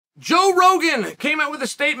Joe Rogan came out with a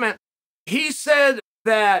statement. He said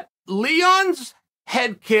that Leon's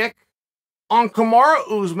head kick on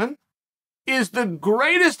Kamaru Usman is the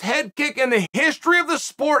greatest head kick in the history of the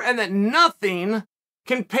sport and that nothing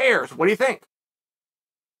compares. What do you think?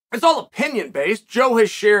 It's all opinion-based. Joe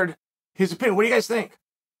has shared his opinion. What do you guys think?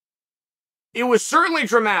 It was certainly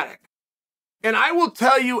dramatic. And I will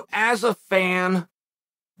tell you, as a fan,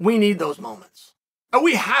 we need those moments. And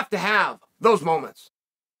we have to have those moments.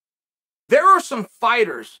 There are some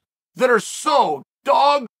fighters that are so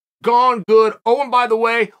doggone good. Oh, and by the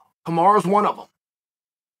way, Kamaru's one of them.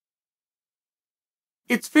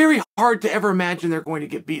 It's very hard to ever imagine they're going to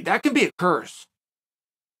get beat. That can be a curse.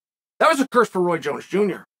 That was a curse for Roy Jones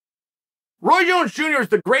Jr. Roy Jones Jr. is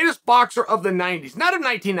the greatest boxer of the 90s, not of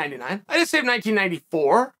 1999. I didn't say of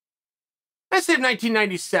 1994. I said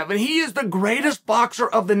 1997. He is the greatest boxer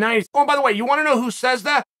of the 90s. Oh, and by the way, you want to know who says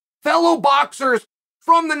that? Fellow boxers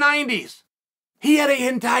from the 90s. He had an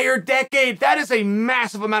entire decade. That is a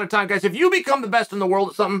massive amount of time, guys. If you become the best in the world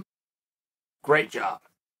at something, great job.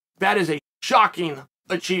 That is a shocking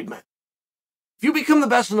achievement. If you become the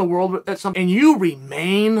best in the world at something and you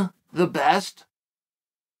remain the best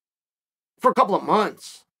for a couple of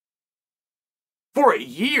months, for a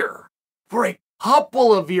year, for a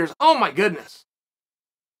couple of years, oh my goodness.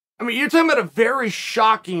 I mean, you're talking about a very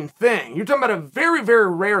shocking thing. You're talking about a very, very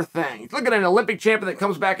rare thing. You look at an Olympic champion that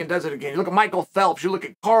comes back and does it again. You look at Michael Phelps. You look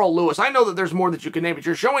at Carl Lewis. I know that there's more that you can name, but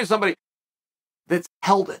you're showing somebody that's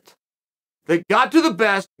held it. They got to the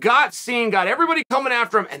best, got seen, got everybody coming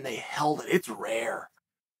after him, and they held it. It's rare.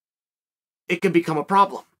 It can become a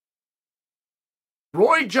problem.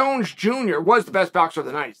 Roy Jones Jr. was the best boxer of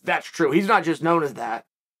the 90s. That's true. He's not just known as that.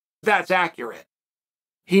 That's accurate.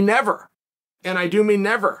 He never, and I do mean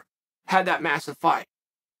never, had that massive fight.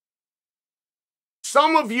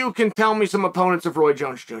 Some of you can tell me some opponents of Roy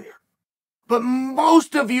Jones Jr., but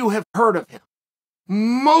most of you have heard of him.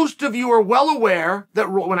 Most of you are well aware that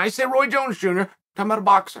when I say Roy Jones Jr., I'm talking about a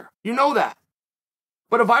boxer. You know that.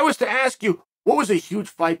 But if I was to ask you, what was a huge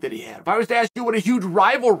fight that he had? If I was to ask you what a huge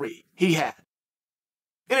rivalry he had,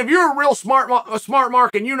 and if you're a real smart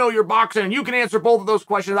mark and you know your boxing and you can answer both of those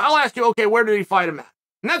questions, I'll ask you, okay, where did he fight him at?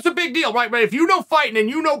 And that's a big deal, right? But if you know fighting and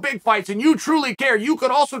you know big fights and you truly care, you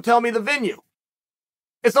could also tell me the venue.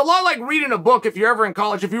 It's a lot like reading a book if you're ever in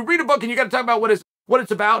college. If you read a book and you got to talk about what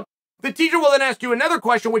it's about, the teacher will then ask you another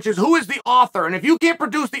question, which is, who is the author? And if you can't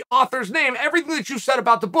produce the author's name, everything that you said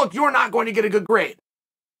about the book, you're not going to get a good grade.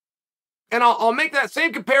 And I'll make that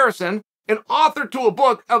same comparison, an author to a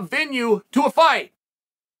book, a venue to a fight.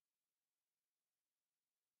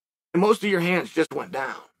 And most of your hands just went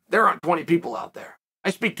down. There aren't 20 people out there. I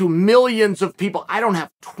speak to millions of people. I don't have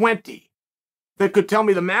 20 that could tell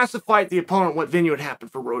me the massive fight, the opponent, what venue it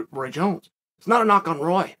happened for Roy Jones. It's not a knock on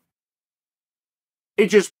Roy. It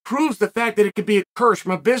just proves the fact that it could be a curse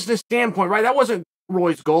from a business standpoint, right? That wasn't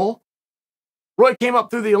Roy's goal. Roy came up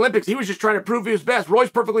through the Olympics. He was just trying to prove he was best. Roy's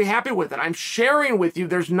perfectly happy with it. I'm sharing with you,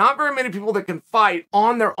 there's not very many people that can fight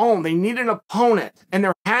on their own. They need an opponent, and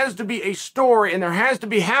there has to be a story, and there has to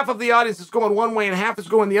be half of the audience that's going one way and half is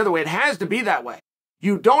going the other way. It has to be that way.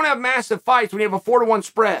 You don't have massive fights when you have a 4-to-1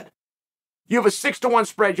 spread. You have a 6-to-1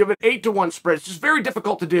 spread. You have an 8-to-1 spread. It's just very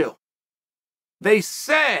difficult to do. They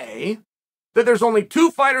say that there's only 2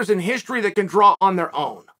 fighters in history that can draw on their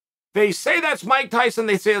own. They say that's Mike Tyson.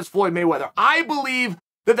 They say it's Floyd Mayweather. I believe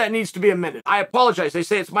that needs to be amended. I apologize. They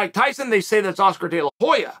say it's Mike Tyson. They say that's Oscar De La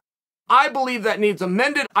Hoya. I believe that needs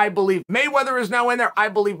amended. I believe Mayweather is now in there. I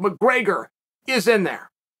believe McGregor is in there.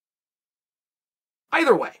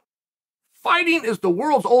 Either way, fighting is the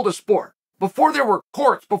world's oldest sport. Before there were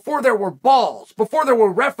courts, before there were balls, before there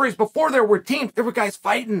were referees, before there were teams, there were guys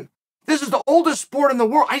fighting. This is the oldest sport in the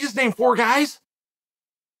world. I just named 4 guys.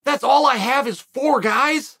 That's all I have is 4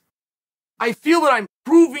 guys. I feel that I'm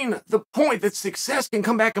proving the point that success can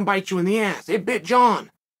come back and bite you in the ass. It bit Jon.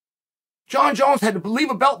 Jon Jones had to leave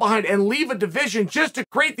a belt behind and leave a division just to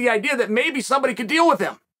create the idea that maybe somebody could deal with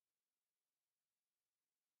him.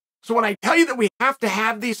 So when I tell you that we have to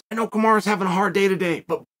have these, I know Kamaru's having a hard day today,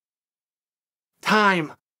 but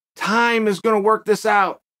time is going to work this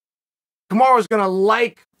out. Kamaru's going to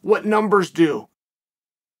like what numbers do.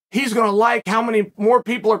 He's going to like how many more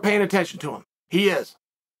people are paying attention to him. He is.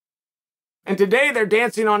 And today they're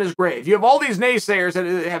dancing on his grave. You have all these naysayers that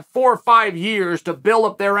have 4 or 5 years to build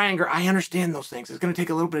up their anger. I understand those things. It's going to take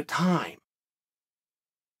a little bit of time.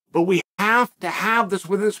 But we have to have this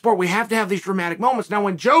within the sport. We have to have these dramatic moments. Now,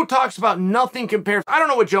 when Joe talks about nothing compares, I don't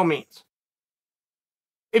know what Joe means.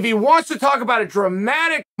 If he wants to talk about a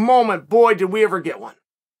dramatic moment, boy, did we ever get one.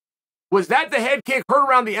 Was that the head kick heard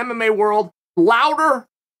around the MMA world louder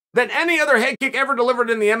than any other head kick ever delivered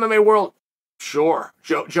in the MMA world? Sure,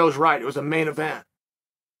 Joe's right. It was a main event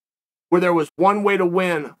where there was one way to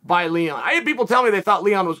win by Leon. I had people tell me they thought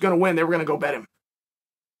Leon was going to win. They were going to go bet him.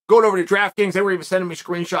 Going over to DraftKings, they were even sending me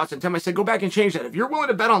screenshots and telling me, I said, go back and change that. If you're willing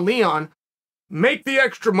to bet on Leon, make the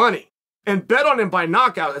extra money and bet on him by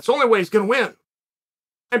knockout. That's the only way he's going to win.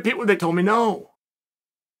 And people, they told me no.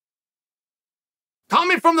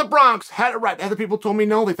 Tommy from the Bronx had it right. Other people told me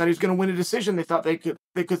no. They thought he was going to win a decision. They thought they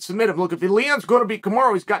could submit him. Look, if Leon's going to beat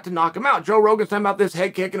Kamaru, he's got to knock him out. Joe Rogan's talking about this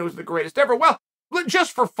head kick, and it was the greatest ever. Well,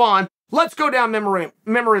 just for fun, let's go down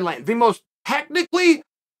memory lane. The most technically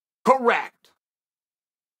correct,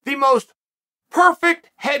 the most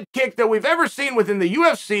perfect head kick that we've ever seen within the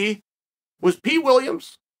UFC was Pete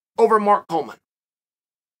Williams over Mark Coleman.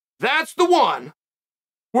 That's the one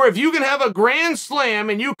where if you can have a grand slam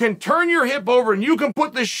and you can turn your hip over and you can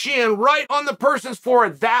put the shin right on the person's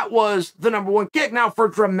forehead, that was the number one kick. Now, for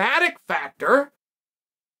dramatic factor,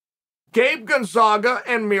 Gabe Gonzaga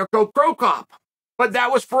and Mirko Cro Cop. But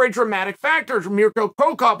that was for a dramatic factor. Mirko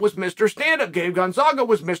Cro Cop was Mr. Stand-Up. Gabe Gonzaga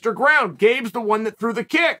was Mr. Ground. Gabe's the one that threw the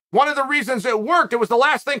kick. One of the reasons it worked, it was the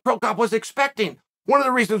last thing Cro Cop was expecting. One of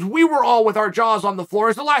the reasons we were all with our jaws on the floor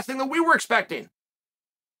is the last thing that we were expecting.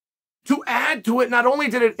 To add to it, not only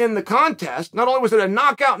did it end the contest, not only was it a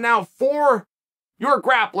knockout now for your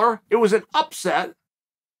grappler, it was an upset,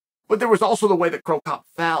 but there was also the way that Cro Cop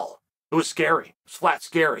fell. It was scary. It was flat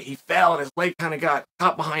scary. He fell and his leg kind of got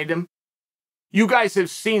caught behind him. You guys have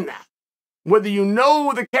seen that. Whether you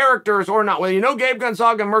know the characters or not, whether you know Gabe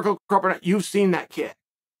Gonzaga and Mirko Cro Cop or not, you've seen that kick.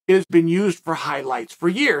 It has been used for highlights for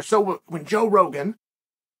years. So when Joe Rogan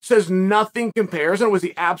says nothing compares, and it was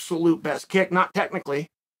the absolute best kick, not technically.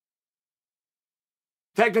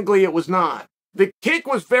 Technically, it was not. The kick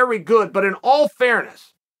was very good, but in all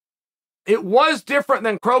fairness, it was different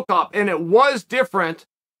than Cro Cop, and it was different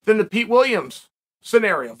than the Pete Williams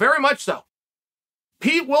scenario. Very much so.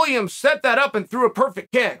 Pete Williams set that up and threw a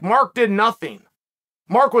perfect kick. Mark did nothing.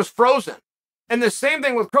 Mark was frozen. And the same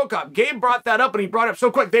thing with Cro Cop. Gabe brought that up, and he brought it up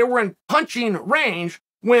so quick. They were in punching range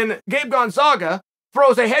when Gabe Gonzaga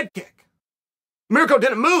throws a head kick. Mirko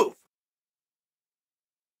didn't move.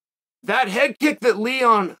 That head kick that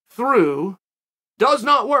Leon threw does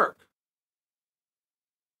not work.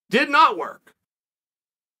 Did not work.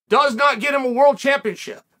 Does not get him a world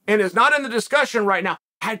championship. And is not in the discussion right now.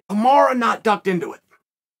 Had Kamaru not ducked into it.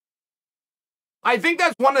 I think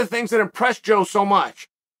that's one of the things that impressed Joe so much.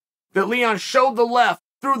 That Leon showed the left,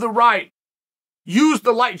 threw the right, used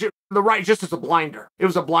the right just as a blinder. It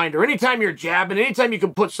was a blinder. Anytime you're jabbing, anytime you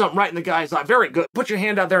can put something right in the guy's eye, very good. Put your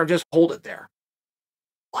hand out there and just hold it there.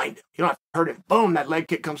 Blind him. You don't have to hurt him. Boom, that leg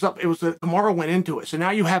kick comes up. It was that Kamaru went into it. So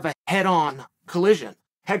now you have a head-on collision.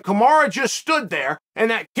 Had Kamaru just stood there and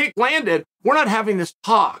that kick landed, we're not having this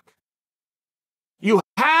talk. You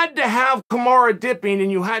had to have Kamaru dipping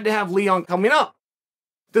and you had to have Leon coming up.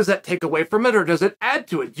 Does that take away from it or does it add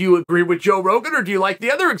to it? Do you agree with Joe Rogan or do you like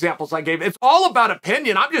the other examples I gave? It's all about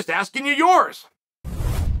opinion. I'm just asking you yours.